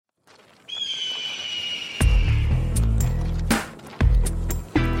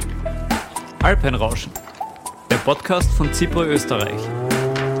Alpenrauschen, der Podcast von Zipro Österreich.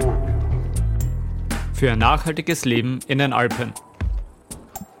 Für ein nachhaltiges Leben in den Alpen.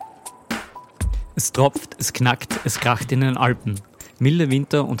 Es tropft, es knackt, es kracht in den Alpen. Milde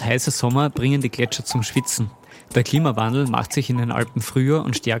Winter und heiße Sommer bringen die Gletscher zum Schwitzen. Der Klimawandel macht sich in den Alpen früher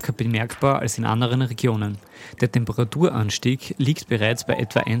und stärker bemerkbar als in anderen Regionen. Der Temperaturanstieg liegt bereits bei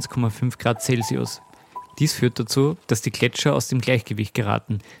etwa 1,5 Grad Celsius. Dies führt dazu, dass die Gletscher aus dem Gleichgewicht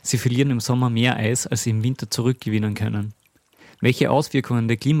geraten. Sie verlieren im Sommer mehr Eis, als sie im Winter zurückgewinnen können. Welche Auswirkungen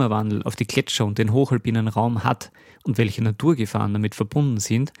der Klimawandel auf die Gletscher und den hochalpinen Raum hat und welche Naturgefahren damit verbunden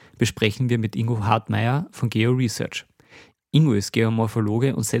sind, besprechen wir mit Ingo Hartmeier von GeoResearch. Ingo ist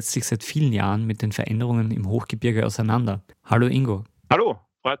Geomorphologe und setzt sich seit vielen Jahren mit den Veränderungen im Hochgebirge auseinander. Hallo Ingo. Hallo,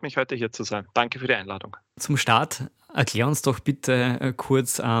 freut mich heute hier zu sein. Danke für die Einladung. Zum Start, erklär uns doch bitte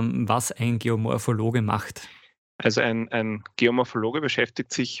kurz, was ein Geomorphologe macht. Also ein Geomorphologe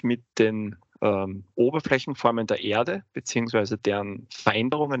beschäftigt sich mit den Oberflächenformen der Erde bzw. deren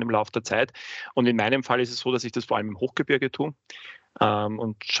Veränderungen im Laufe der Zeit. Und in meinem Fall ist es so, dass ich das vor allem im Hochgebirge tue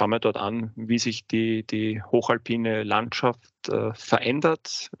und schaue mir dort an, wie sich die hochalpine Landschaft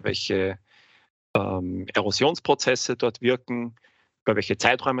verändert, welche Erosionsprozesse dort wirken, über welche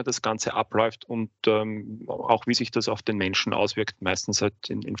Zeiträume das Ganze abläuft und auch wie sich das auf den Menschen auswirkt, meistens halt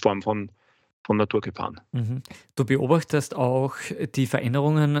in Form von Naturgefahren. Mhm. Du beobachtest auch die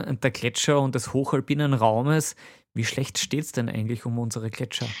Veränderungen der Gletscher und des hochalpinen Raumes. Wie schlecht steht es denn eigentlich um unsere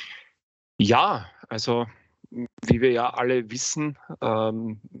Gletscher? Ja, also wie wir ja alle wissen,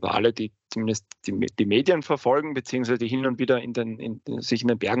 alle, die zumindest die Medien verfolgen, beziehungsweise die hin und wieder sich in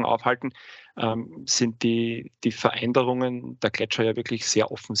den Bergen aufhalten, sind die Veränderungen der Gletscher ja wirklich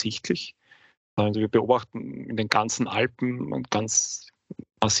sehr offensichtlich. Also wir beobachten in den ganzen Alpen ein ganz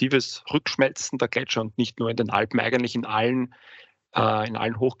massives Rückschmelzen der Gletscher und nicht nur in den Alpen, eigentlich in allen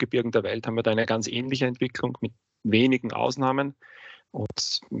Hochgebirgen der Welt haben wir da eine ganz ähnliche Entwicklung mit wenigen Ausnahmen.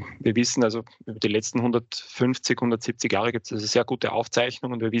 Und wir wissen also, über die letzten 150, 170 Jahre gibt es also sehr gute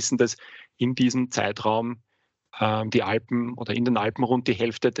Aufzeichnungen und wir wissen, dass in diesem Zeitraum die Alpen oder in den Alpen rund die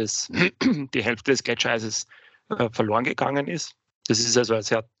Hälfte des Gletschereises verloren gegangen ist. Das ist also eine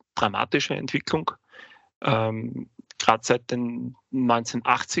sehr dramatische Entwicklung. Gerade seit den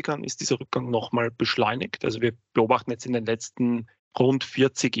 1980ern ist dieser Rückgang nochmal beschleunigt. Also wir beobachten jetzt in den letzten rund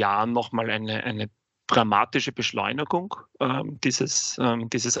 40 Jahren nochmal eine dramatische Beschleunigung dieses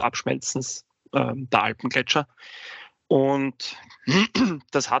Abschmelzens der Alpengletscher. Und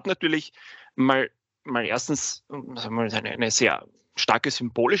das hat natürlich mal erstens eine sehr starke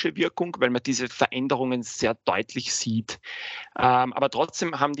symbolische Wirkung, weil man diese Veränderungen sehr deutlich sieht. Aber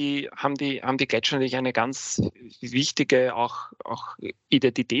trotzdem haben die Gletscher natürlich eine ganz wichtige, auch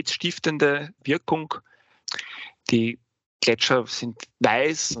identitätsstiftende Wirkung. Die Gletscher sind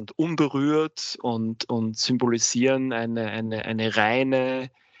weiß und unberührt und symbolisieren eine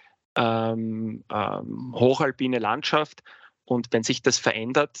reine hochalpine Landschaft. Und wenn sich das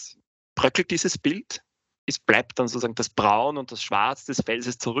verändert, bröckelt dieses Bild. Es bleibt dann sozusagen das Braun und das Schwarz des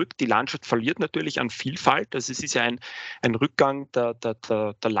Felses zurück. Die Landschaft verliert natürlich an Vielfalt. Also es ist ja ein Rückgang der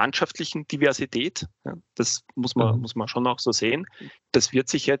landschaftlichen Diversität. Ja, das muss man schon auch so sehen. Das wird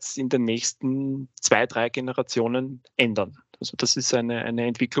sich jetzt in den nächsten 2, 3 Generationen ändern. Also das ist eine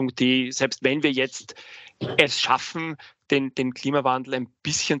Entwicklung, die, selbst wenn wir jetzt es schaffen, den Klimawandel ein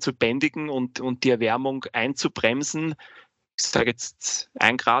bisschen zu bändigen und die Erwärmung einzubremsen, ich sage jetzt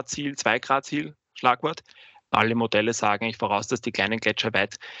 1-Grad-Ziel, 2-Grad-Ziel, Schlagwort. Alle Modelle sagen eigentlich voraus, dass die kleinen Gletscher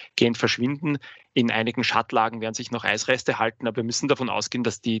weitgehend verschwinden. In einigen Schattlagen werden sich noch Eisreste halten, aber wir müssen davon ausgehen,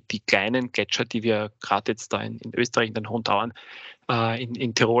 dass die kleinen Gletscher, die wir gerade jetzt da in Österreich, in den Hohen Tauern,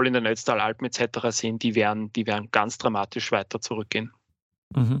 in Tirol, in den Ötztalalpen etc. sehen, die werden ganz dramatisch weiter zurückgehen.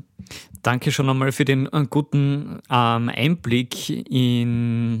 Mhm. Danke schon einmal für den guten Einblick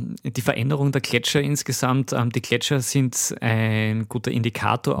in die Veränderung der Gletscher insgesamt. Die Gletscher sind ein guter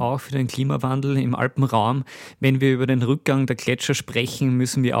Indikator auch für den Klimawandel im Alpenraum. Wenn wir über den Rückgang der Gletscher sprechen,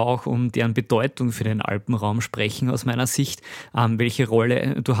 müssen wir auch um deren Bedeutung für den Alpenraum sprechen, aus meiner Sicht. Welche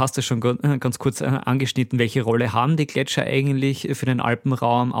Rolle, du hast es schon ganz kurz angeschnitten, welche Rolle haben die Gletscher eigentlich für den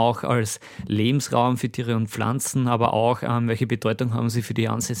Alpenraum, auch als Lebensraum für Tiere und Pflanzen, aber auch welche Bedeutung haben sie für die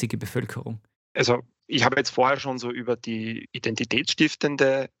ansässige Bevölkerung? Also ich habe jetzt vorher schon so über die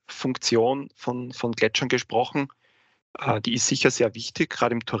identitätsstiftende Funktion von Gletschern gesprochen. Die ist sicher sehr wichtig,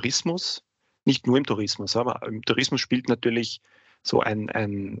 gerade im Tourismus. Nicht nur im Tourismus, aber im Tourismus spielt natürlich so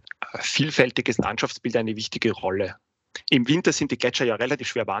ein vielfältiges Landschaftsbild eine wichtige Rolle. Im Winter sind die Gletscher ja relativ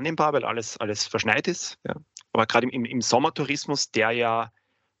schwer wahrnehmbar, weil alles verschneit ist. Ja. Aber gerade im Sommertourismus, der ja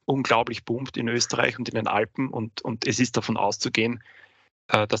unglaublich boomt in Österreich und in den Alpen und es ist davon auszugehen,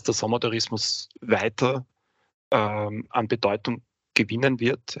 dass der Sommertourismus weiter an Bedeutung gewinnen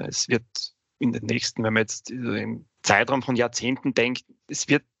wird. Es wird in den nächsten, wenn man jetzt im Zeitraum von Jahrzehnten denkt, es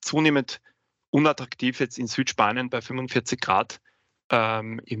wird zunehmend unattraktiv, jetzt in Südspanien bei 45 Grad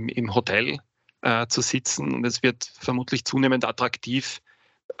im Hotel zu sitzen. Und es wird vermutlich zunehmend attraktiv,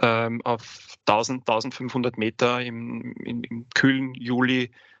 auf 1000, 1500 Meter im kühlen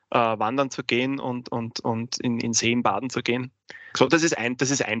Juli wandern zu gehen und in Seen baden zu gehen. So, das ist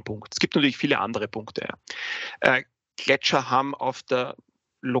ein Punkt. Es gibt natürlich viele andere Punkte. Ja. Gletscher haben auf der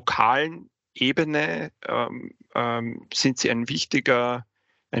lokalen Ebene sind sie ein wichtiger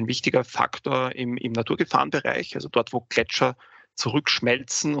Faktor im Naturgefahrenbereich. Also dort, wo Gletscher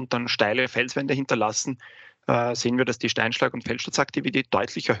zurückschmelzen und dann steile Felswände hinterlassen, sehen wir, dass die Steinschlag- und Felssturzaktivität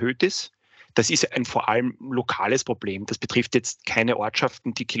deutlich erhöht ist. Das ist ein vor allem lokales Problem. Das betrifft jetzt keine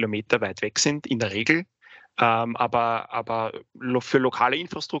Ortschaften, die kilometerweit weg sind, in der Regel. Aber für lokale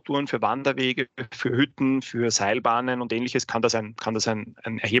Infrastrukturen, für Wanderwege, für Hütten, für Seilbahnen und Ähnliches kann das ein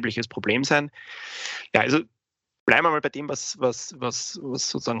erhebliches Problem sein. Ja, also bleiben wir mal bei dem, was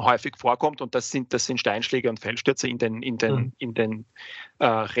sozusagen häufig vorkommt, und das sind Steinschläge und Felsstürze in den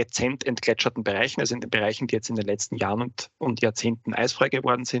rezent entgletscherten Bereichen, also in den Bereichen, die jetzt in den letzten Jahren und Jahrzehnten eisfrei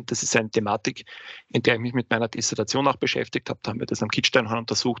geworden sind. Das ist eine Thematik, in der ich mich mit meiner Dissertation auch beschäftigt habe. Da haben wir das am Kitzsteinhorn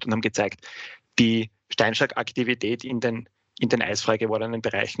untersucht und haben gezeigt, die Steinschlagaktivität in den eisfrei gewordenen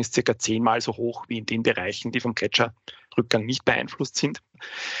Bereichen ist circa 10-mal so hoch wie in den Bereichen, die vom Gletscherrückgang nicht beeinflusst sind.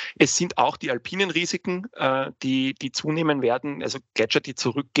 Es sind auch die alpinen Risiken, die zunehmen werden, also Gletscher, die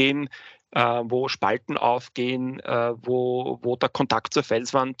zurückgehen, wo Spalten aufgehen, wo der Kontakt zur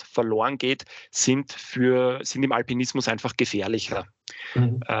Felswand verloren geht, sind im Alpinismus einfach gefährlicher.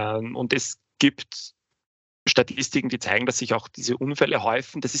 Und es gibt Statistiken, die zeigen, dass sich auch diese Unfälle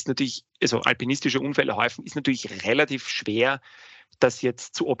häufen. Das ist natürlich, also alpinistische Unfälle häufen, ist natürlich relativ schwer, das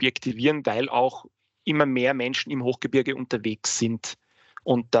jetzt zu objektivieren, weil auch immer mehr Menschen im Hochgebirge unterwegs sind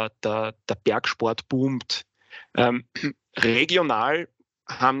und der Bergsport boomt. Regional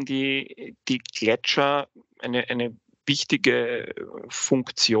haben die Gletscher eine wichtige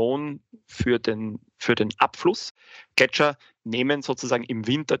Funktion für den Abfluss. Gletscher nehmen sozusagen im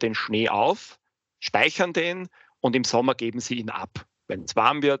Winter den Schnee auf, speichern den und im Sommer geben sie ihn ab. Wenn es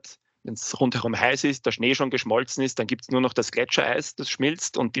warm wird, wenn es rundherum heiß ist, der Schnee schon geschmolzen ist, dann gibt es nur noch das Gletschereis, das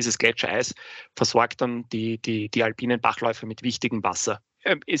schmilzt, und dieses Gletschereis versorgt dann die alpinen Bachläufe mit wichtigem Wasser.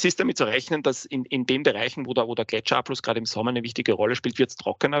 Es ist damit zu rechnen, dass in den Bereichen, wo der Gletscherabfluss gerade im Sommer eine wichtige Rolle spielt, wird es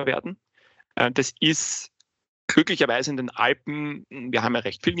trockener werden. Das ist glücklicherweise in den Alpen, wir haben ja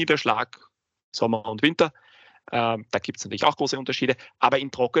recht viel Niederschlag, Sommer und Winter. Da gibt es natürlich auch große Unterschiede, aber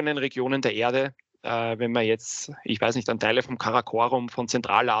in trockenen Regionen der Erde, wenn man jetzt, ich weiß nicht, an Teile vom Karakorum, von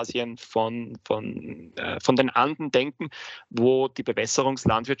Zentralasien, von den Anden denken, wo die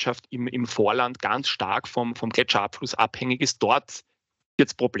Bewässerungslandwirtschaft im Vorland ganz stark vom Gletscherabfluss abhängig ist, dort wird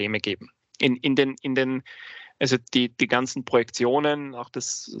es Probleme geben. Also die ganzen Projektionen, auch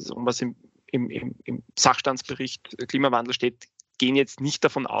das, was im Sachstandsbericht Klimawandel steht, gehen jetzt nicht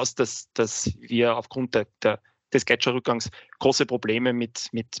davon aus, dass wir aufgrund des Gletscherrückgangs große Probleme mit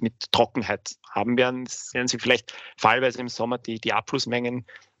Trockenheit haben werden. Das werden Sie vielleicht fallweise im Sommer die Abflussmengen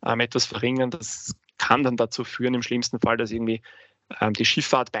etwas verringern. Das kann dann dazu führen, im schlimmsten Fall, dass irgendwie die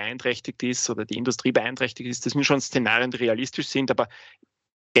Schifffahrt beeinträchtigt ist oder die Industrie beeinträchtigt ist. Das sind schon Szenarien, die realistisch sind, aber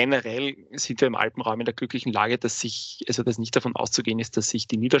generell sind wir im Alpenraum in der glücklichen Lage, dass nicht davon auszugehen ist, dass sich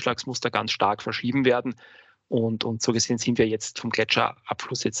die Niederschlagsmuster ganz stark verschieben werden. Und so gesehen sind wir jetzt vom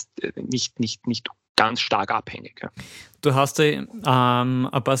Gletscherabfluss jetzt nicht ganz stark abhängig. Ja. Du hast ein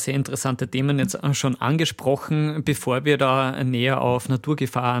paar sehr interessante Themen jetzt schon angesprochen. Bevor wir da näher auf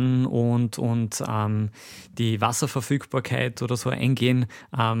Naturgefahren und die Wasserverfügbarkeit oder so eingehen,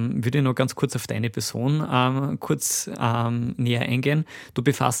 würde ich noch ganz kurz auf deine Person näher eingehen. Du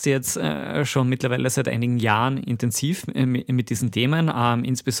befasst dich jetzt schon mittlerweile seit einigen Jahren intensiv mit diesen Themen,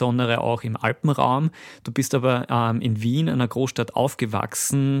 insbesondere auch im Alpenraum. Du bist aber in Wien, einer Großstadt,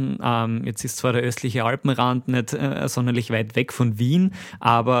 aufgewachsen. Jetzt ist zwar der östliche Alpenrand nicht sonderlich weit weg von Wien,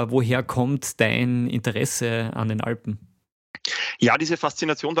 aber woher kommt dein Interesse an den Alpen? Ja, diese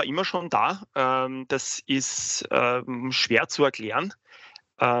Faszination war immer schon da. Das ist schwer zu erklären.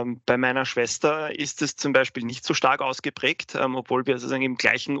 Bei meiner Schwester ist es zum Beispiel nicht so stark ausgeprägt, obwohl wir sozusagen im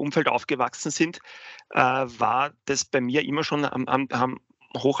gleichen Umfeld aufgewachsen sind, war das bei mir immer schon haben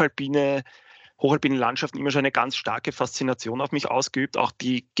hochalpine Landschaften immer schon eine ganz starke Faszination auf mich ausgeübt. Auch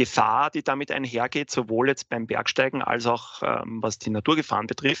die Gefahr, die damit einhergeht, sowohl jetzt beim Bergsteigen als auch was die Naturgefahren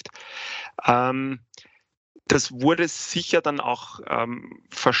betrifft. das wurde sicher dann auch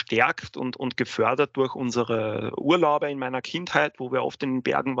verstärkt und gefördert durch unsere Urlaube in meiner Kindheit, wo wir oft in den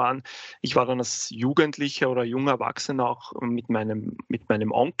Bergen waren. Ich war dann als Jugendlicher oder junger Erwachsener auch mit meinem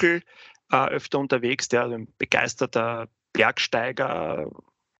Onkel öfter unterwegs, der ein begeisterter Bergsteiger,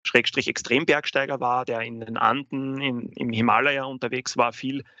 Schrägstrich Extrembergsteiger war, der in den Anden, im Himalaya unterwegs war,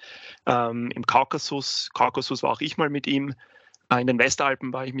 viel im Kaukasus. Kaukasus war auch ich mal mit ihm. In den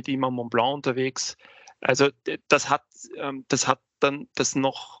Westalpen war ich mit ihm am Mont Blanc unterwegs. Also das hat dann das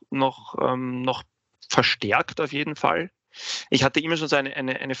noch verstärkt auf jeden Fall. Ich hatte immer schon so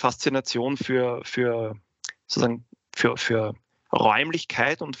eine Faszination für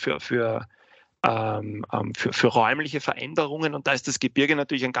Räumlichkeit und für räumliche Veränderungen. Und da ist das Gebirge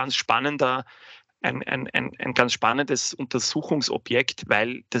natürlich ein ganz spannendes Untersuchungsobjekt,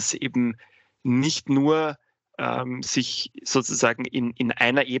 weil das eben nicht nur sich sozusagen in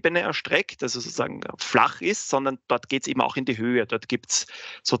einer Ebene erstreckt, also sozusagen flach ist, sondern dort geht es eben auch in die Höhe. Dort gibt es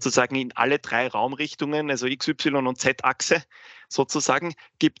sozusagen in alle 3 Raumrichtungen, also X, Y und Z-Achse sozusagen,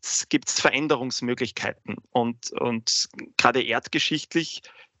 gibt's Veränderungsmöglichkeiten. Und gerade erdgeschichtlich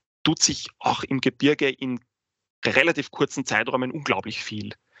tut sich auch im Gebirge in relativ kurzen Zeiträumen unglaublich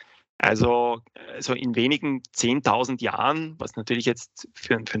viel. Also in wenigen 10.000 Jahren, was natürlich jetzt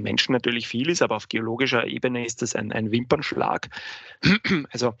für einen Menschen natürlich viel ist, aber auf geologischer Ebene ist das ein Wimpernschlag.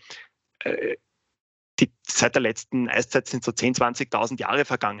 Also seit der letzten Eiszeit sind so 10.000, 20.000 Jahre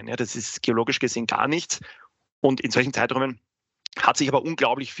vergangen. Ja, das ist geologisch gesehen gar nichts. Und in solchen Zeiträumen hat sich aber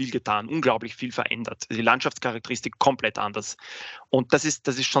unglaublich viel getan, unglaublich viel verändert. Die Landschaftscharakteristik komplett anders. Und das ist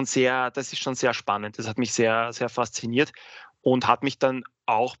schon sehr spannend. Das hat mich sehr, sehr fasziniert und hat mich dann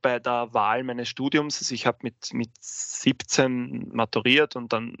auch bei der Wahl meines Studiums, also ich habe mit 17 maturiert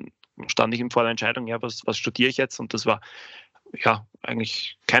und dann stand ich vor der Entscheidung, ja, was studiere ich jetzt? Und das war ja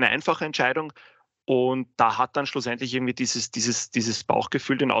eigentlich keine einfache Entscheidung. Und da hat dann schlussendlich irgendwie dieses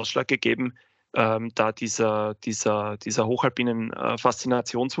Bauchgefühl den Ausschlag gegeben, da dieser hochalpinen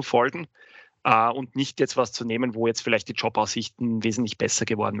Faszination zu folgen und nicht jetzt was zu nehmen, wo jetzt vielleicht die Jobaussichten wesentlich besser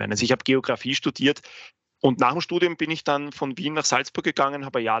geworden wären. Also ich habe Geografie studiert und nach dem Studium bin ich dann von Wien nach Salzburg gegangen,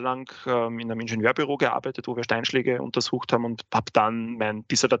 habe ein Jahr lang in einem Ingenieurbüro gearbeitet, wo wir Steinschläge untersucht haben und habe dann mein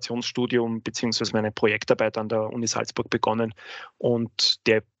Dissertationsstudium bzw. meine Projektarbeit an der Uni Salzburg begonnen und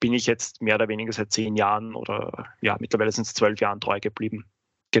der bin ich jetzt mehr oder weniger seit 10 Jahren oder ja, mittlerweile sind es 12 Jahren treu geblieben.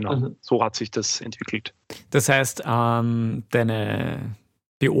 Genau, so hat sich das entwickelt. Das heißt, deine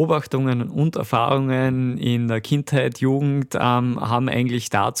Beobachtungen und Erfahrungen in der Kindheit, Jugend haben eigentlich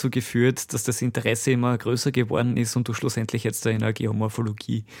dazu geführt, dass das Interesse immer größer geworden ist und du schlussendlich jetzt in der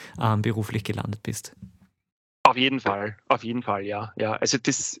Geomorphologie beruflich gelandet bist. Auf jeden Fall, ja. Also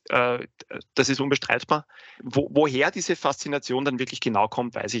das ist unbestreitbar. Woher diese Faszination dann wirklich genau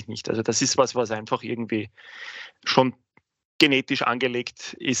kommt, weiß ich nicht. Also das ist was einfach irgendwie schon genetisch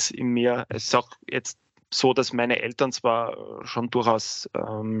angelegt ist in mir. Es ist auch jetzt so, dass meine Eltern zwar schon durchaus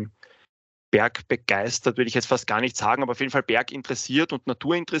bergbegeistert, würde ich jetzt fast gar nicht sagen, aber auf jeden Fall berginteressiert und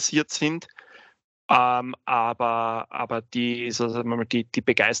naturinteressiert sind. Aber die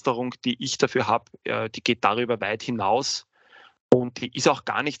Begeisterung, die ich dafür habe, die geht darüber weit hinaus. Und die ist auch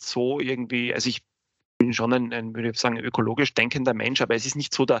gar nicht so irgendwie, also ich bin schon ein würde ich sagen, ökologisch denkender Mensch, aber es ist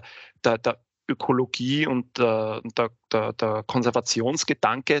nicht so der Ökologie und der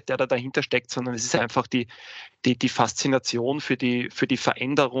Konservationsgedanke, der da dahinter steckt, sondern es ist einfach die Faszination für die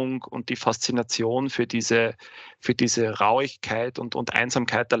Veränderung und die Faszination für diese Rauigkeit und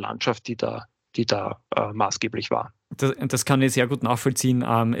Einsamkeit der Landschaft, die da maßgeblich war. Das kann ich sehr gut nachvollziehen.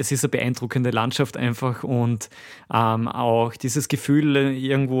 Es ist eine beeindruckende Landschaft einfach und auch dieses Gefühl,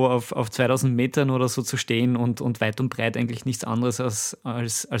 irgendwo auf 2000 Metern oder so zu stehen und weit und breit eigentlich nichts anderes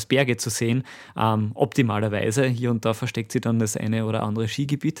als Berge zu sehen. Optimalerweise. Hier und da versteckt sich dann das eine oder andere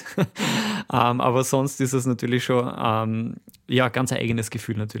Skigebiet. Aber sonst ist es natürlich schon ganz ein eigenes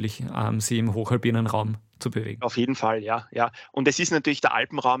Gefühl natürlich, sie im hochalpinen Raum zu bewegen. Auf jeden Fall, ja. Und es ist natürlich der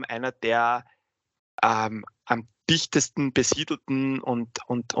Alpenraum einer der am dichtesten besiedelten und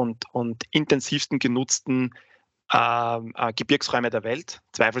intensivsten genutzten Gebirgsräume der Welt,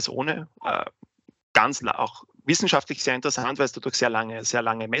 zweifelsohne. Ganz auch wissenschaftlich sehr interessant, weil es dadurch sehr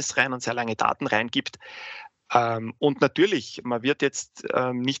lange Messreihen und sehr lange Datenreihen gibt. Und natürlich, man wird jetzt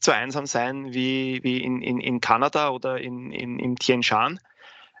nicht so einsam sein wie in Kanada oder in Tien Shan.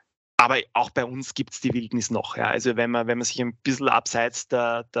 Aber auch bei uns gibt es die Wildnis noch. Ja. Also wenn man sich ein bisschen abseits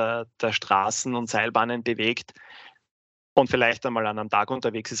der Straßen und Seilbahnen bewegt und vielleicht einmal an einem Tag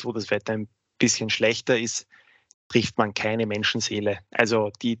unterwegs ist, wo das Wetter ein bisschen schlechter ist, trifft man keine Menschenseele.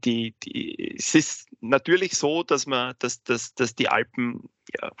 Also es ist natürlich so, dass die Alpen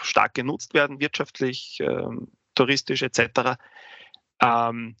stark genutzt werden, wirtschaftlich, touristisch etc.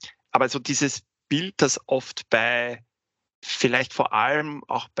 Aber so dieses Bild, das oft vielleicht vor allem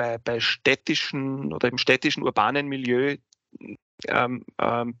auch bei städtischen oder im städtischen urbanen Milieu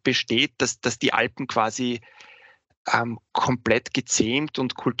besteht, dass die Alpen quasi komplett gezähmt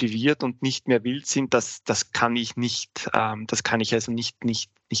und kultiviert und nicht mehr wild sind, das kann ich also nicht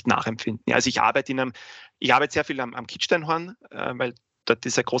nachempfinden. Ja, also ich arbeite sehr viel am Kitzsteinhorn, weil dort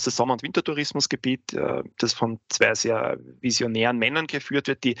ist ein großes Sommer- und Wintertourismusgebiet, das von zwei sehr visionären Männern geführt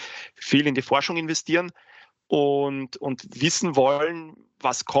wird, die viel in die Forschung investieren und wissen wollen,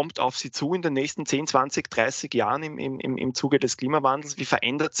 was kommt auf sie zu in den nächsten 10, 20, 30 Jahren im Zuge des Klimawandels, wie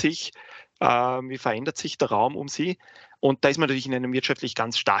verändert sich der Raum um sie. Und da ist man natürlich in einem wirtschaftlich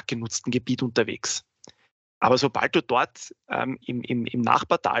ganz stark genutzten Gebiet unterwegs. Aber sobald du dort im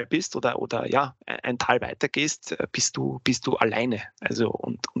Nachbartal bist oder ja, ein Tal weitergehst, bist du alleine. Also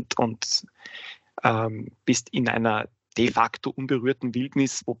und bist in einer de facto unberührten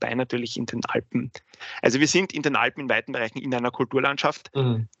Wildnis, wobei natürlich in den Alpen, also wir sind in den Alpen in weiten Bereichen in einer Kulturlandschaft.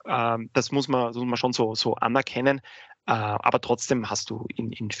 Das muss man schon so anerkennen. Aber trotzdem hast du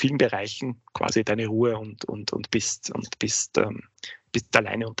in vielen Bereichen quasi deine Ruhe und bist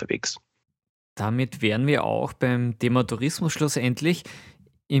alleine unterwegs. Damit wären wir auch beim Thema Tourismus schlussendlich.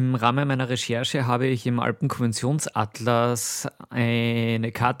 Im Rahmen meiner Recherche habe ich im Alpenkonventionsatlas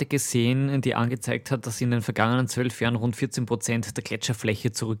eine Karte gesehen, die angezeigt hat, dass in den vergangenen 12 Jahren rund 14% der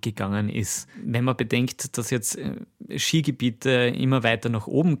Gletscherfläche zurückgegangen ist. Wenn man bedenkt, dass jetzt Skigebiete immer weiter nach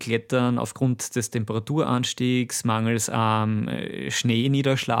oben klettern aufgrund des Temperaturanstiegs, mangels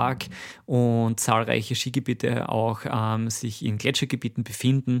Schneeniederschlag und zahlreiche Skigebiete auch sich in Gletschergebieten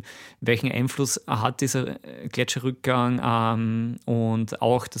befinden, welchen Einfluss hat dieser Gletscherrückgang und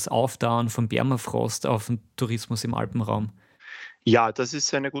auch das Auftauen von Permafrost auf den Tourismus im Alpenraum? Ja, das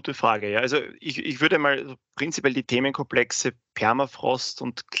ist eine gute Frage. Ja, also ich würde mal prinzipiell die Themenkomplexe Permafrost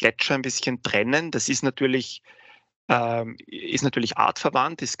und Gletscher ein bisschen trennen. Das ist natürlich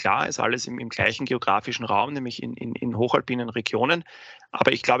artverwandt, ist klar, ist alles im gleichen geografischen Raum, nämlich in hochalpinen Regionen.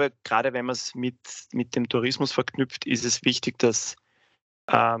 Aber ich glaube, gerade wenn man es mit dem Tourismus verknüpft, ist es wichtig, das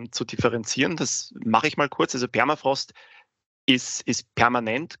zu differenzieren. Das mache ich mal kurz. Also Permafrost ist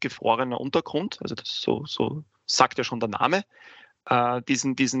permanent gefrorener Untergrund, also so sagt ja schon der Name.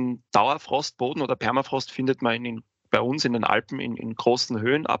 Diesen Dauerfrostboden oder Permafrost findet man bei uns in den Alpen in großen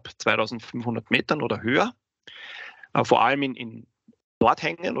Höhen ab 2500 Metern oder höher. Vor allem in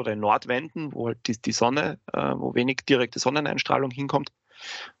Nordhängen oder in Nordwänden, wo halt die Sonne, wo wenig direkte Sonneneinstrahlung hinkommt.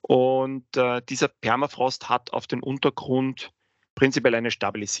 Und dieser Permafrost hat auf den Untergrund prinzipiell eine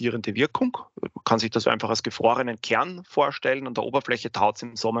stabilisierende Wirkung. Man kann sich das einfach als gefrorenen Kern vorstellen. An der Oberfläche taut es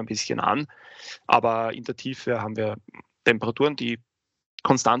im Sommer ein bisschen an, aber in der Tiefe haben wir Temperaturen, die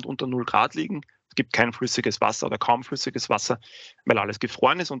konstant unter 0 Grad liegen. Es gibt kein flüssiges Wasser oder kaum flüssiges Wasser, weil alles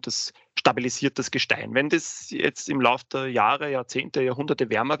gefroren ist und das stabilisiert das Gestein. Wenn das jetzt im Laufe der Jahre, Jahrzehnte, Jahrhunderte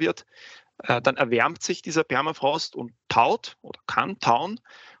wärmer wird, dann erwärmt sich dieser Permafrost und taut oder kann tauen.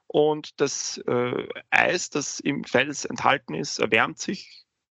 Und das Eis, das im Fels enthalten ist, erwärmt sich,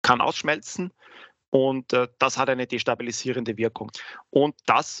 kann ausschmelzen und das hat eine destabilisierende Wirkung. Und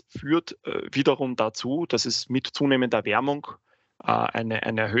das führt wiederum dazu, dass es mit zunehmender Erwärmung ein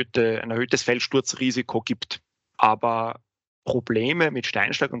erhöhtes Felssturzrisiko gibt. Aber Probleme mit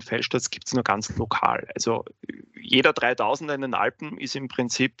Steinschlag und Felssturz gibt es nur ganz lokal. Also jeder 3000er in den Alpen ist im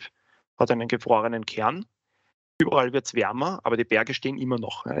Prinzip, hat einen gefrorenen Kern. Überall wird es wärmer, aber die Berge stehen immer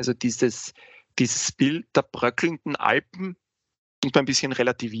noch. Also dieses Bild der bröckelnden Alpen muss man ein bisschen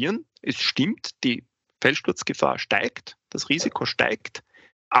relativieren. Es stimmt, die Felssturzgefahr steigt, das Risiko steigt.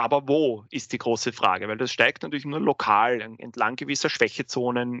 Aber wo ist die große Frage? Weil das steigt natürlich nur lokal, entlang gewisser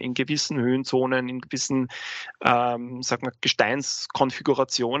Schwächezonen, in gewissen Höhenzonen, in gewissen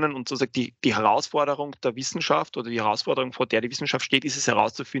Gesteinskonfigurationen. Und sozusagen die Herausforderung der Wissenschaft oder die Herausforderung, vor der die Wissenschaft steht, ist es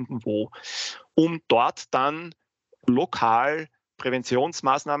herauszufinden, wo. Um dort dann lokal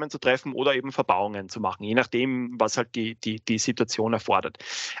Präventionsmaßnahmen zu treffen oder eben Verbauungen zu machen, je nachdem, was halt die Situation erfordert.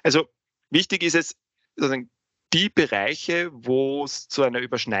 Also wichtig ist es, die Bereiche, wo es zu einer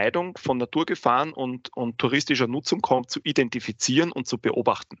Überschneidung von Naturgefahren und touristischer Nutzung kommt, zu identifizieren und zu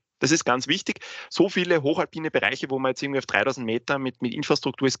beobachten. Das ist ganz wichtig. So viele hochalpine Bereiche, wo man jetzt irgendwie auf 3000 Meter mit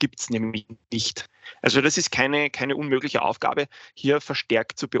Infrastruktur ist, gibt es nämlich nicht. Also das ist keine unmögliche Aufgabe, hier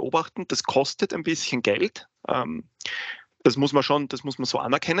verstärkt zu beobachten. Das kostet ein bisschen Geld. Das muss man so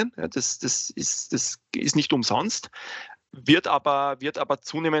anerkennen. Das ist nicht umsonst. Wird aber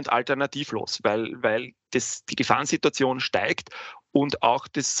zunehmend alternativlos, weil die Gefahrensituation steigt und auch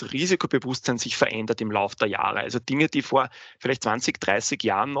das Risikobewusstsein sich verändert im Laufe der Jahre. Also Dinge, die vor vielleicht 20, 30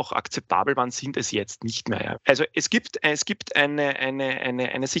 Jahren noch akzeptabel waren, sind es jetzt nicht mehr. Also es gibt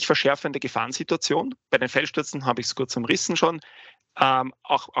eine sich verschärfende Gefahrensituation. Bei den Felsstürzen habe ich es kurz umrissen schon.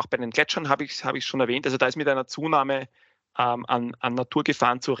 Auch bei den Gletschern habe ich es schon erwähnt. Also da ist mit einer Zunahme an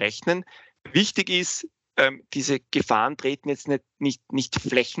Naturgefahren zu rechnen. Wichtig ist, diese Gefahren treten jetzt nicht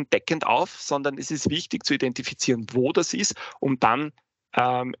flächendeckend auf, sondern es ist wichtig zu identifizieren, wo das ist, um dann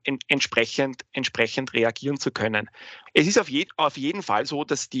entsprechend reagieren zu können. Es ist auf jeden Fall so,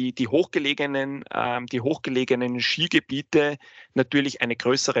 dass die hochgelegenen Skigebiete natürlich eine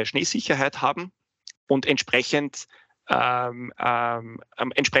größere Schneesicherheit haben und entsprechend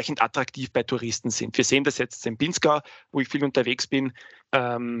attraktiv bei Touristen sind. Wir sehen das jetzt im Pinzgau, wo ich viel unterwegs bin.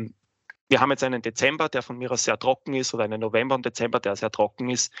 Wir haben jetzt einen Dezember, der von mir aus sehr trocken ist, oder einen November und Dezember, der sehr trocken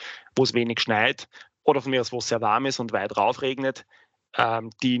ist, wo es wenig schneit, oder von mir aus, wo es sehr warm ist und weit rauf regnet.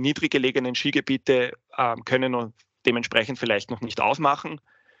 Die niedrig gelegenen Skigebiete können dementsprechend vielleicht noch nicht aufmachen.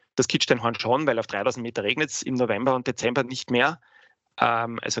 Das Kitzsteinhorn schon, weil auf 3000 Meter regnet es im November und Dezember nicht mehr.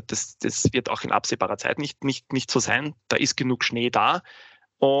 Also das wird auch in absehbarer Zeit nicht so sein. Da ist genug Schnee da.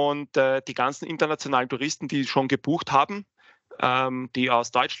 Und die ganzen internationalen Touristen, die schon gebucht haben, die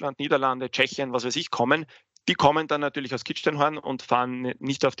aus Deutschland, Niederlande, Tschechien, was weiß ich, kommen, die kommen dann natürlich aus Kitzsteinhorn und fahren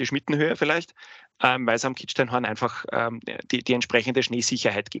nicht auf die Schmittenhöhe vielleicht, weil es am Kitzsteinhorn einfach die entsprechende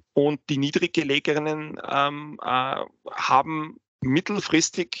Schneesicherheit gibt. Und die niedrig gelegenen haben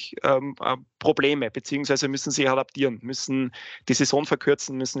mittelfristig Probleme, beziehungsweise müssen sich adaptieren, müssen die Saison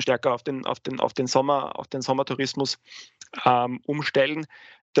verkürzen, müssen stärker auf den Sommertourismus umstellen.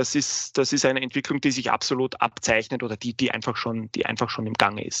 Das ist eine Entwicklung, die sich absolut abzeichnet oder die einfach schon im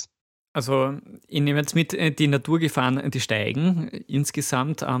Gange ist. Also ich nehme jetzt mit, die Naturgefahren, die steigen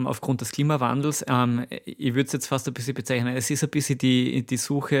insgesamt aufgrund des Klimawandels. Ich würde es jetzt fast ein bisschen bezeichnen, es ist ein bisschen die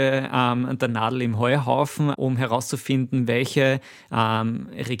Suche der Nadel im Heuhaufen, um herauszufinden, welche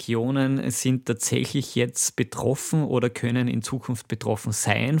Regionen sind tatsächlich jetzt betroffen oder können in Zukunft betroffen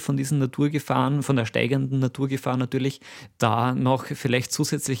sein von diesen Naturgefahren, von der steigenden Naturgefahr natürlich. Da noch vielleicht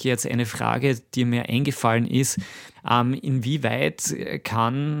zusätzlich jetzt eine Frage, die mir eingefallen ist. Inwieweit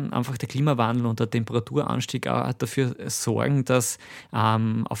kann einfach der Klimawandel und der Temperaturanstieg auch dafür sorgen, dass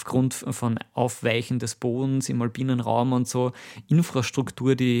aufgrund von Aufweichen des Bodens im alpinen Raum und so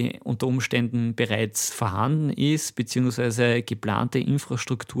Infrastruktur, die unter Umständen bereits vorhanden ist, beziehungsweise geplante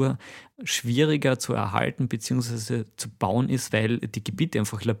Infrastruktur schwieriger zu erhalten beziehungsweise zu bauen ist, weil die Gebiete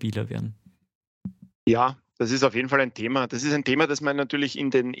einfach labiler werden? Ja, das ist auf jeden Fall ein Thema. Das ist ein Thema, das man natürlich in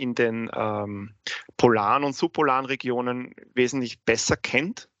den polaren und subpolaren Regionen wesentlich besser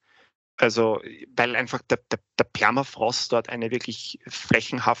kennt. Also, weil einfach der Permafrost dort eine wirklich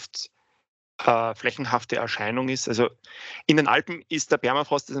flächenhafte Erscheinung ist. Also in den Alpen ist der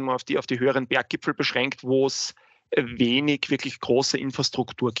Permafrost immer auf die höheren Berggipfel beschränkt, wo es wenig wirklich große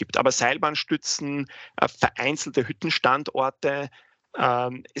Infrastruktur gibt. Aber Seilbahnstützen, vereinzelte Hüttenstandorte,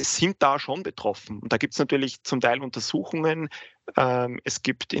 sind da schon betroffen. Und da gibt es natürlich zum Teil Untersuchungen. Es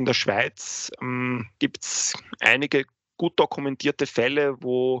gibt in der Schweiz gibt's einige gut dokumentierte Fälle,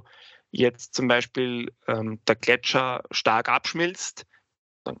 wo jetzt zum Beispiel der Gletscher stark abschmilzt,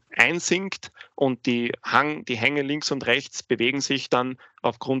 dann einsinkt und die Hänge links und rechts bewegen sich dann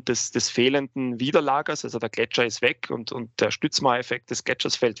aufgrund des fehlenden Widerlagers. Also der Gletscher ist weg und der Stützmauereffekt des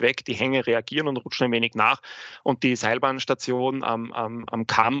Gletschers fällt weg. Die Hänge reagieren und rutschen ein wenig nach. Und die Seilbahnstation am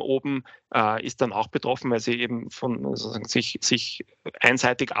Kamm oben ist dann auch betroffen, weil sie eben sich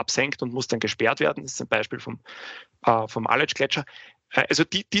einseitig absenkt und muss dann gesperrt werden. Das ist ein Beispiel vom Aletsch-Gletscher. Also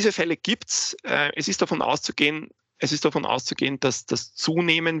diese Fälle gibt's. Es ist davon auszugehen, dass das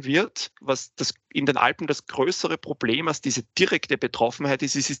zunehmen wird. Was das in den Alpen das größere Problem als diese direkte Betroffenheit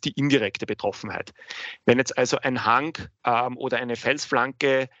ist die indirekte Betroffenheit. Wenn jetzt also ein Hang oder eine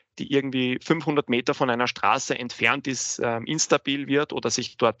Felsflanke, die irgendwie 500 Meter von einer Straße entfernt ist, instabil wird oder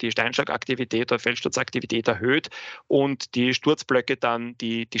sich dort die Steinschlagaktivität oder Felssturzaktivität erhöht und die Sturzblöcke dann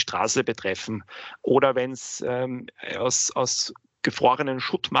die Straße betreffen. Oder wenn es aus gefrorenen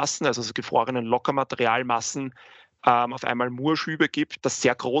Schuttmassen, also aus gefrorenen Lockermaterialmassen, auf einmal Murschübe gibt, das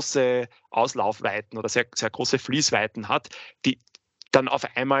sehr große Auslaufweiten oder sehr, sehr große Fließweiten hat, die dann auf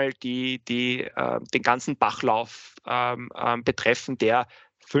einmal den ganzen Bachlauf betreffen, der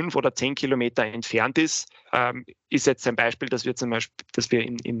 5 oder 10 Kilometer entfernt ist. Ist jetzt ein Beispiel, dass wir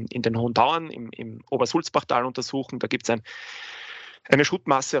in den Hohen Tauern im Obersulzbachtal untersuchen. Da gibt es eine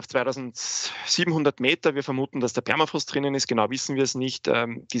Schuttmasse auf 2700 Meter. Wir vermuten, dass der Permafrost drinnen ist. Genau wissen wir es nicht.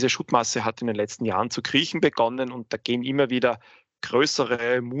 Diese Schuttmasse hat in den letzten Jahren zu kriechen begonnen und da gehen immer wieder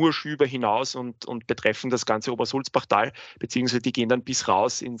größere Murschübe hinaus und betreffen das ganze Obersulzbachtal, beziehungsweise die gehen dann bis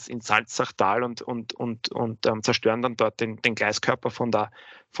raus ins Salzachtal und zerstören dann dort den Gleiskörper von der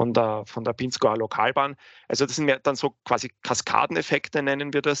Pinzgauer Lokalbahn. Also das sind dann so quasi Kaskadeneffekte,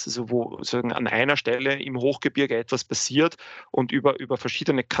 nennen wir das, also wo sozusagen an einer Stelle im Hochgebirge etwas passiert und über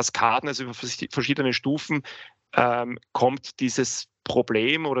verschiedene Kaskaden, also über verschiedene Stufen, kommt dieses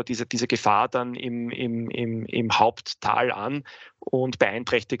Problem oder diese Gefahr dann im Haupttal an und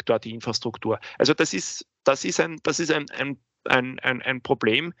beeinträchtigt dort die Infrastruktur. Also das ist ein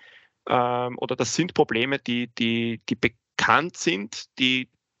Problem, oder das sind Probleme, die bekannt sind, die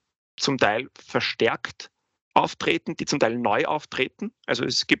zum Teil verstärkt auftreten, die zum Teil neu auftreten. Also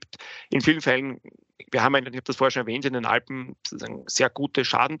es gibt in vielen Fällen, ich habe das vorher schon erwähnt, in den Alpen sehr gute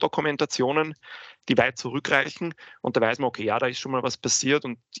Schadendokumentationen, die weit zurückreichen. Und da weiß man, okay, ja, da ist schon mal was passiert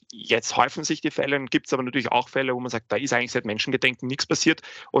und jetzt häufen sich die Fälle. Dann gibt es aber natürlich auch Fälle, wo man sagt, da ist eigentlich seit Menschengedenken nichts passiert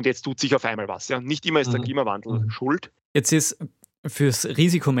und jetzt tut sich auf einmal was. Ja. Nicht immer ist der Klimawandel schuld. Jetzt ist fürs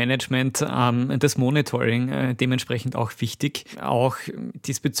Risikomanagement das Monitoring dementsprechend auch wichtig. Auch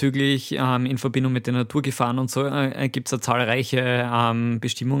diesbezüglich in Verbindung mit den Naturgefahren und so gibt es ja zahlreiche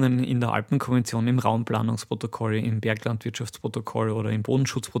Bestimmungen in der Alpenkonvention, im Raumplanungsprotokoll, im Berglandwirtschaftsprotokoll oder im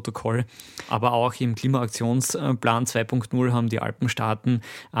Bodenschutzprotokoll. Aber auch im Klimaaktionsplan 2.0 haben die Alpenstaaten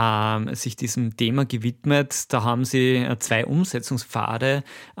sich diesem Thema gewidmet. Da haben sie 2 Umsetzungspfade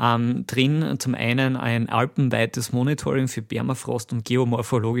drin. Zum einen ein alpenweites Monitoring für Permafrost und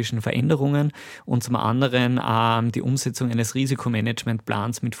geomorphologischen Veränderungen und zum anderen die Umsetzung eines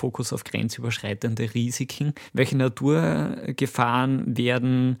Risikomanagementplans mit Fokus auf grenzüberschreitende Risiken. Welche Naturgefahren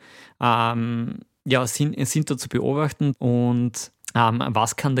sind da zu beobachten und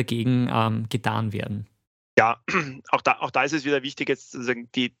was kann dagegen getan werden? Ja, auch da ist es wieder wichtig, jetzt sozusagen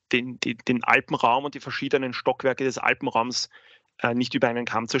den Alpenraum und die verschiedenen Stockwerke des Alpenraums nicht über einen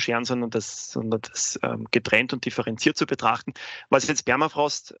Kamm zu scheren, sondern das getrennt und differenziert zu betrachten. Was jetzt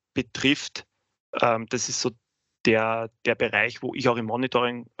Permafrost betrifft, das ist so der Bereich, wo ich auch im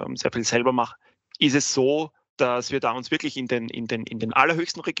Monitoring sehr viel selber mache, ist es so, dass wir da uns wirklich in den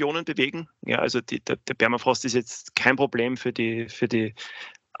allerhöchsten Regionen bewegen. Ja, also der Permafrost ist jetzt kein Problem für die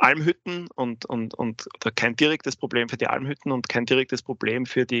Almhütten oder kein direktes Problem für die Almhütten und kein direktes Problem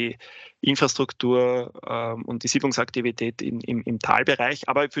für die Infrastruktur und die Siedlungsaktivität im Talbereich.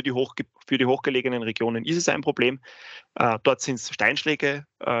 Aber für die hochgelegenen Regionen ist es ein Problem. Dort sind es Steinschläge,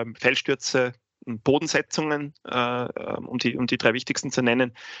 Felsstürze, Bodensetzungen, um die 3 wichtigsten zu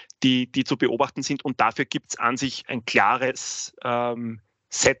nennen, die zu beobachten sind. Und dafür gibt es an sich ein klares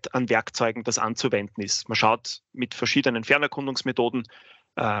Set an Werkzeugen, das anzuwenden ist. Man schaut mit verschiedenen Fernerkundungsmethoden,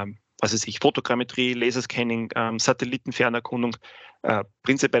 Fotogrammetrie, Laserscanning, Satellitenfernerkundung,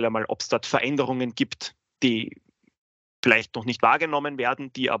 prinzipiell einmal, ob es dort Veränderungen gibt, die vielleicht noch nicht wahrgenommen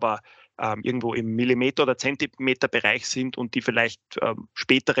werden, die aber irgendwo im Millimeter- oder Zentimeterbereich sind und die vielleicht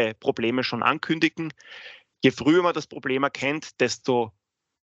spätere Probleme schon ankündigen. Je früher man das Problem erkennt, desto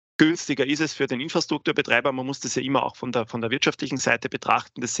günstiger ist es für den Infrastrukturbetreiber. Man muss das ja immer auch von der wirtschaftlichen Seite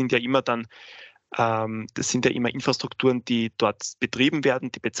betrachten. Das sind ja immer Infrastrukturen, die dort betrieben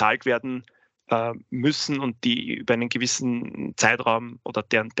werden, die bezahlt werden müssen und die über einen gewissen Zeitraum oder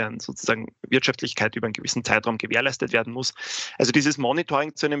deren sozusagen Wirtschaftlichkeit über einen gewissen Zeitraum gewährleistet werden muss. Also dieses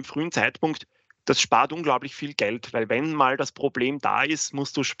Monitoring zu einem frühen Zeitpunkt, das spart unglaublich viel Geld, weil wenn mal das Problem da ist,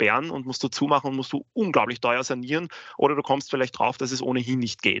 musst du sperren und musst du zumachen und musst du unglaublich teuer sanieren oder du kommst vielleicht drauf, dass es ohnehin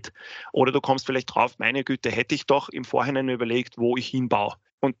nicht geht. Oder du kommst vielleicht drauf, meine Güte, hätte ich doch im Vorhinein überlegt, wo ich hinbaue.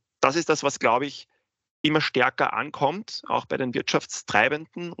 Und das ist das, was, glaube ich, immer stärker ankommt, auch bei den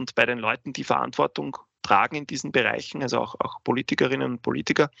Wirtschaftstreibenden und bei den Leuten, die Verantwortung tragen in diesen Bereichen, also auch Politikerinnen und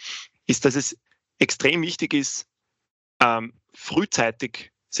Politiker, ist, dass es extrem wichtig ist,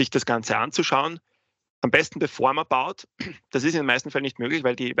 frühzeitig sich das Ganze anzuschauen. Am besten bevor man baut. Das ist in den meisten Fällen nicht möglich,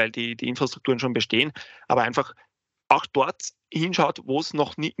 weil die Infrastrukturen schon bestehen, aber einfach auch dort hinschaut, wo es im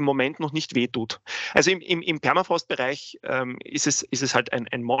Moment noch nicht wehtut. Also im Permafrost-Bereich ist es halt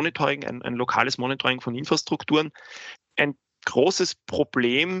ein Monitoring, ein lokales Monitoring von Infrastrukturen. Ein großes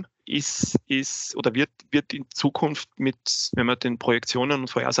Problem ist oder wird in Zukunft wenn man den Projektionen und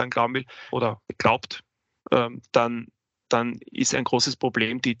Vorhersagen glauben will oder glaubt, dann ist ein großes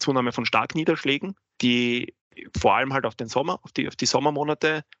Problem die Zunahme von Starkniederschlägen, die vor allem halt auf den Sommer, auf die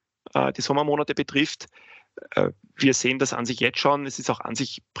Sommermonate betrifft. Wir sehen das an sich jetzt schon. Es ist auch an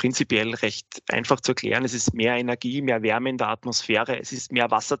sich prinzipiell recht einfach zu erklären. Es ist mehr Energie, mehr Wärme in der Atmosphäre. Es ist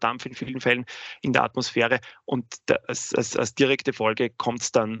mehr Wasserdampf in vielen Fällen in der Atmosphäre. Und als direkte Folge kommt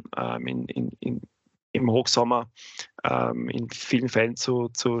es dann im Hochsommer in vielen Fällen zu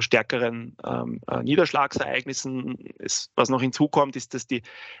stärkeren Niederschlagsereignissen. Was noch hinzukommt, ist, dass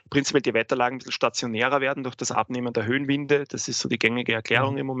prinzipiell die Wetterlagen ein bisschen stationärer werden durch das Abnehmen der Höhenwinde. Das ist so die gängige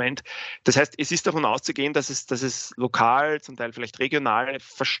Erklärung im Moment. Das heißt, es ist davon auszugehen, dass es lokal, zum Teil vielleicht regional,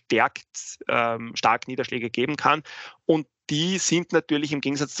 verstärkt stark Niederschläge geben kann. Und die sind natürlich im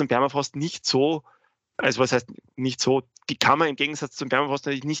Gegensatz zum Permafrost nicht so, also was heißt nicht so, die kann man im Gegensatz zum Permafrost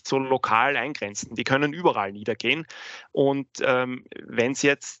natürlich nicht so lokal eingrenzen. Die können überall niedergehen. Und wenn es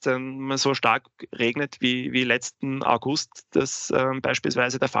jetzt mal so stark regnet wie letzten August, das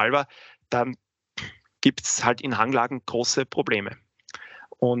beispielsweise der Fall war, dann gibt es halt in Hanglagen große Probleme.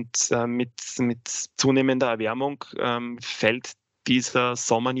 Und mit zunehmender Erwärmung fällt dieser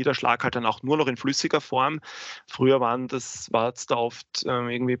Sommerniederschlag halt dann auch nur noch in flüssiger Form. Früher war es da oft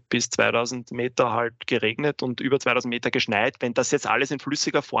irgendwie bis 2000 Meter halt geregnet und über 2000 Meter geschneit. Wenn das jetzt alles in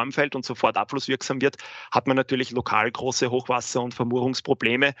flüssiger Form fällt und sofort abflusswirksam wird, hat man natürlich lokal große Hochwasser- und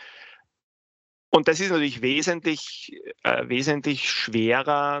Vermurungsprobleme. Und das ist natürlich wesentlich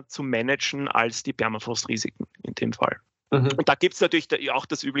schwerer zu managen als die Permafrostrisiken in dem Fall. Und da gibt es natürlich auch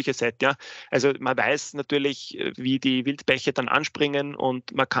das übliche Set. Ja? Also man weiß natürlich, wie die Wildbäche dann anspringen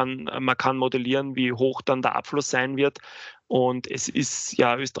und man kann modellieren, wie hoch dann der Abfluss sein wird. Und es ist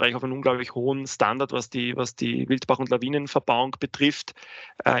ja Österreich auf einem unglaublich hohen Standard, was die Wildbach- und Lawinenverbauung betrifft.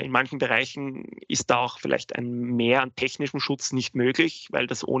 In manchen Bereichen ist da auch vielleicht ein Mehr an technischem Schutz nicht möglich, weil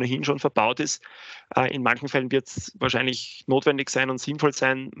das ohnehin schon verbaut ist. In manchen Fällen wird es wahrscheinlich notwendig sein und sinnvoll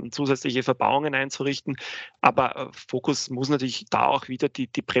sein, zusätzliche Verbauungen einzurichten. Aber Fokus muss natürlich da auch wieder die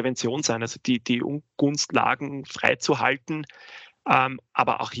Prävention sein, also die Ungunstlagen freizuhalten.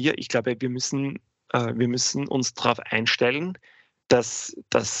 Aber auch hier, ich glaube, wir müssen uns darauf einstellen, dass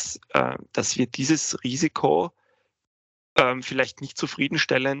wir dieses Risiko vielleicht nicht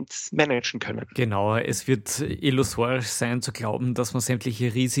zufriedenstellend managen können. Genau, es wird illusorisch sein zu glauben, dass man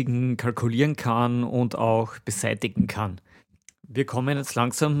sämtliche Risiken kalkulieren kann und auch beseitigen kann. Wir kommen jetzt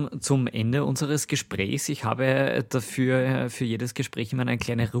langsam zum Ende unseres Gesprächs. Ich habe dafür für jedes Gespräch immer eine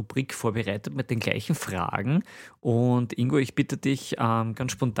kleine Rubrik vorbereitet mit den gleichen Fragen. Und Ingo, ich bitte dich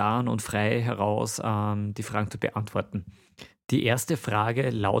ganz spontan und frei heraus die Fragen zu beantworten. Die erste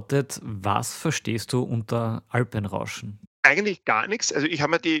Frage lautet: Was verstehst du unter Alpenrauschen? Eigentlich gar nichts. Also ich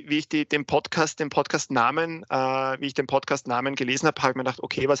habe mir wie ich den Podcast-Namen gelesen habe, habe ich mir gedacht,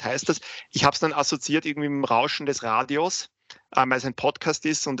 okay, was heißt das? Ich habe es dann assoziiert irgendwie mit dem Rauschen des Radios, weil es ein Podcast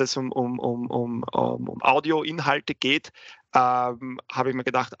ist und es um Audioinhalte geht, habe ich mir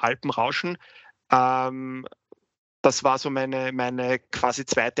gedacht, Alpenrauschen. Das war so meine quasi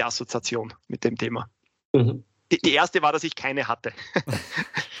zweite Assoziation mit dem Thema. Mhm. Die erste war, dass ich keine hatte.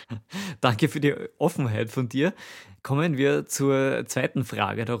 Danke für die Offenheit von dir. Kommen wir zur zweiten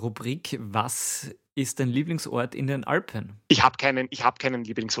Frage der Rubrik. Was ist dein Lieblingsort in den Alpen? Ich habe keinen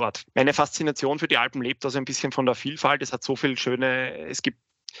Lieblingsort. Meine Faszination für die Alpen lebt also ein bisschen von der Vielfalt. Es gibt so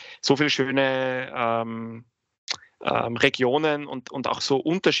viele schöne Regionen und auch so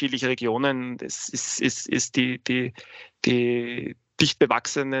unterschiedliche Regionen. Das ist die dicht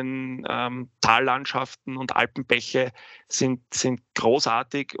bewachsenen Tallandschaften und Alpenbäche sind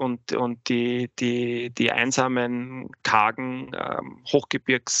großartig und die einsamen, kargen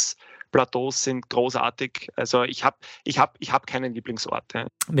Hochgebirgsplateaus sind großartig. Also ich hab keinen Lieblingsort. Ja.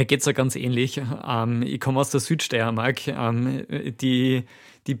 Mir geht es ja ganz ähnlich. Ich komme aus der Südsteiermark. Die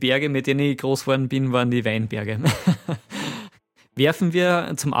Berge, mit denen ich groß geworden bin, waren die Weinberge. Werfen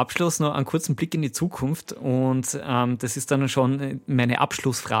wir zum Abschluss noch einen kurzen Blick in die Zukunft und das ist dann schon meine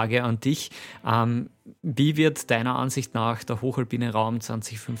Abschlussfrage an dich. Wie wird deiner Ansicht nach der hochalpine Raum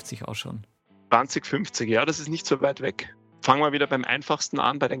 2050 ausschauen? 2050, ja, das ist nicht so weit weg. Fangen wir wieder beim Einfachsten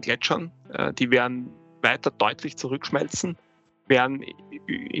an, bei den Gletschern. Die werden weiter deutlich zurückschmelzen, werden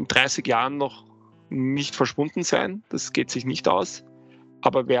in 30 Jahren noch nicht verschwunden sein. Das geht sich nicht aus,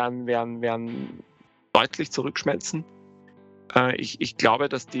 aber werden deutlich zurückschmelzen. Ich glaube,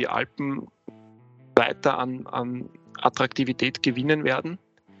 dass die Alpen weiter an Attraktivität gewinnen werden.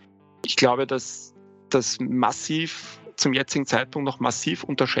 Ich glaube, dass das zum jetzigen Zeitpunkt noch massiv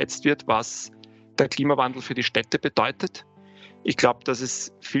unterschätzt wird, was der Klimawandel für die Städte bedeutet. Ich glaube, dass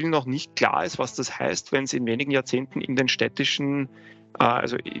es vielen noch nicht klar ist, was das heißt, wenn es in wenigen Jahrzehnten in den städtischen,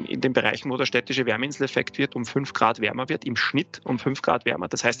 also in den Bereichen, wo der städtische Wärmeinseleffekt wird, um 5 Grad wärmer wird, im Schnitt um 5 Grad wärmer.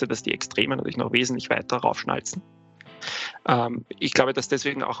 Das heißt ja, dass die Extreme natürlich noch wesentlich weiter raufschnalzen. Ich glaube, dass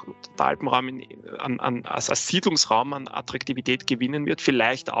deswegen auch der Alpenraum als Siedlungsraum an Attraktivität gewinnen wird,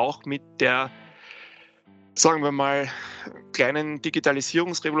 vielleicht auch mit der sagen wir mal, kleinen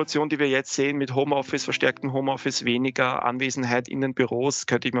Digitalisierungsrevolution, die wir jetzt sehen mit Homeoffice, verstärktem Homeoffice, weniger Anwesenheit in den Büros,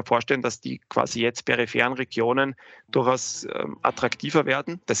 könnte ich mir vorstellen, dass die quasi jetzt peripheren Regionen durchaus attraktiver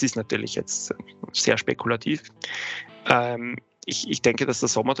werden. Das ist natürlich jetzt sehr spekulativ. Ich denke, dass der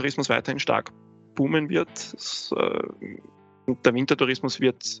Sommertourismus weiterhin stark boomen wird. Der Wintertourismus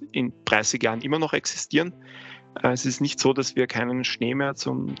wird in 30 Jahren immer noch existieren. Es ist nicht so, dass wir keinen Schnee mehr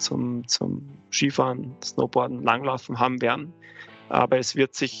zum Skifahren, Snowboarden, Langlaufen haben werden. Aber es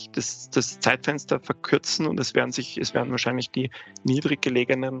wird sich das Zeitfenster verkürzen und es werden wahrscheinlich die niedrig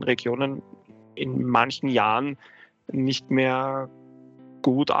gelegenen Regionen in manchen Jahren nicht mehr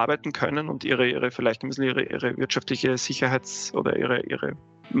gut arbeiten können und ihre vielleicht ein bisschen ihre wirtschaftliche Sicherheits- oder ihre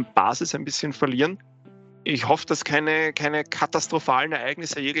Basis ein bisschen verlieren. Ich hoffe, dass keine katastrophalen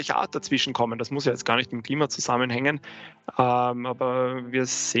Ereignisse jeglicher Art dazwischen kommen. Das muss ja jetzt gar nicht mit dem Klima zusammenhängen. Aber wir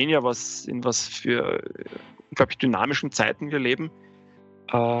sehen ja, in was für, glaube ich, dynamischen Zeiten wir leben.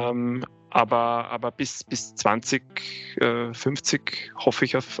 Aber bis 2050 hoffe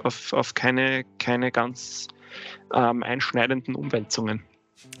ich auf keine ganz einschneidenden Umwälzungen.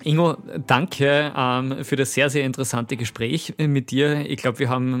 Ingo, danke für das sehr, sehr interessante Gespräch mit dir. Ich glaube, wir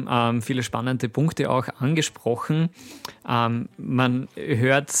haben viele spannende Punkte auch angesprochen. Man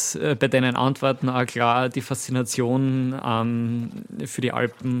hört bei deinen Antworten auch klar die Faszination für die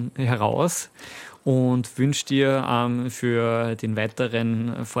Alpen heraus und wünsche dir für den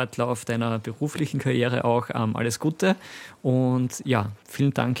weiteren Fortlauf deiner beruflichen Karriere auch alles Gute. Und ja,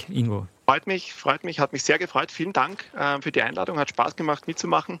 vielen Dank, Ingo. Freut mich, hat mich sehr gefreut. Vielen Dank für die Einladung, hat Spaß gemacht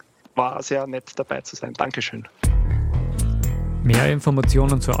mitzumachen. War sehr nett dabei zu sein. Dankeschön. Mehr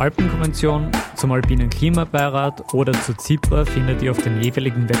Informationen zur Alpenkonvention, zum Alpinen Klimabeirat oder zu CIPRA findet ihr auf den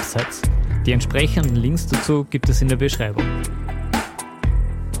jeweiligen Websites. Die entsprechenden Links dazu gibt es in der Beschreibung.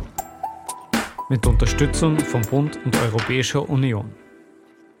 Mit Unterstützung vom Bund und Europäischer Union.